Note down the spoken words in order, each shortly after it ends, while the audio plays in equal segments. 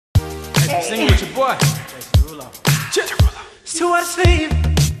Sing with your boy, Jason Derulo. It's too hard to sleep.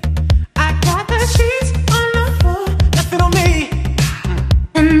 I got the sheets on the floor, nothing on me,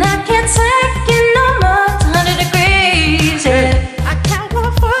 and I can't take it no more. It's 100 degrees. Yeah. I got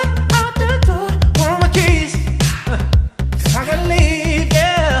 1 foot out the door, where are my keys? I gotta leave,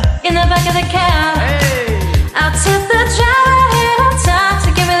 yeah. In the back of the cab, I'll tip the driver ahead of time to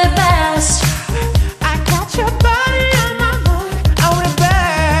give me the best. I got your body on my mind, I want it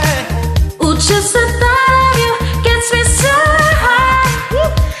back. Ooh, just the thought of you gets me so high,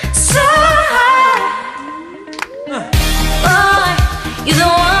 so high. Boy, you're the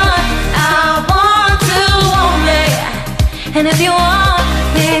one I want to want me. And if you want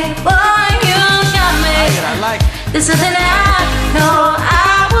me, boy, you got me. I like it. There's something I know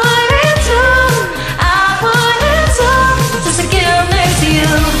I wouldn't do, I wouldn't do, just to get up next to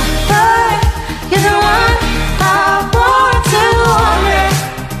you. Boy, you're the one I want to want me.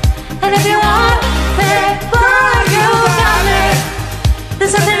 And if you want me, boy, you got me.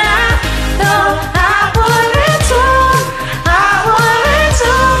 There's something I know I wouldn't do, I wouldn't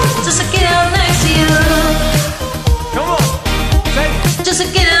do, just to get up next to you. Come on, say it. Just to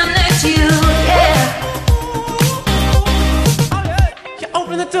get up next to you, yeah. You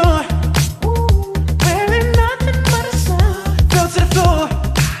open the door, wearing nothing but a smile, go to the floor.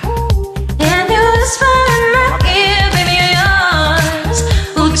 And you whisper in my ear, baby, you're yours.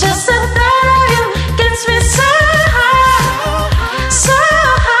 Ooh, just the thought of you gets me so high, so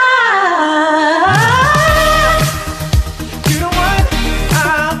high. You the one I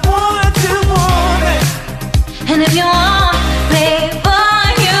want to want it. And if you want me, boy,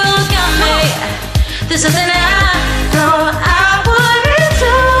 you got me. There's something I know I wouldn't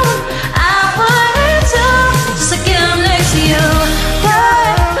do, I wouldn't do, just to get up next to you.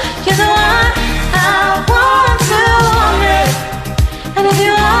 Boy, you're the one I want to want me. And if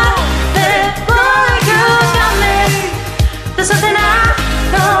you want me, boy, you got me. There's something I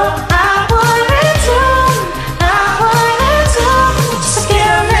know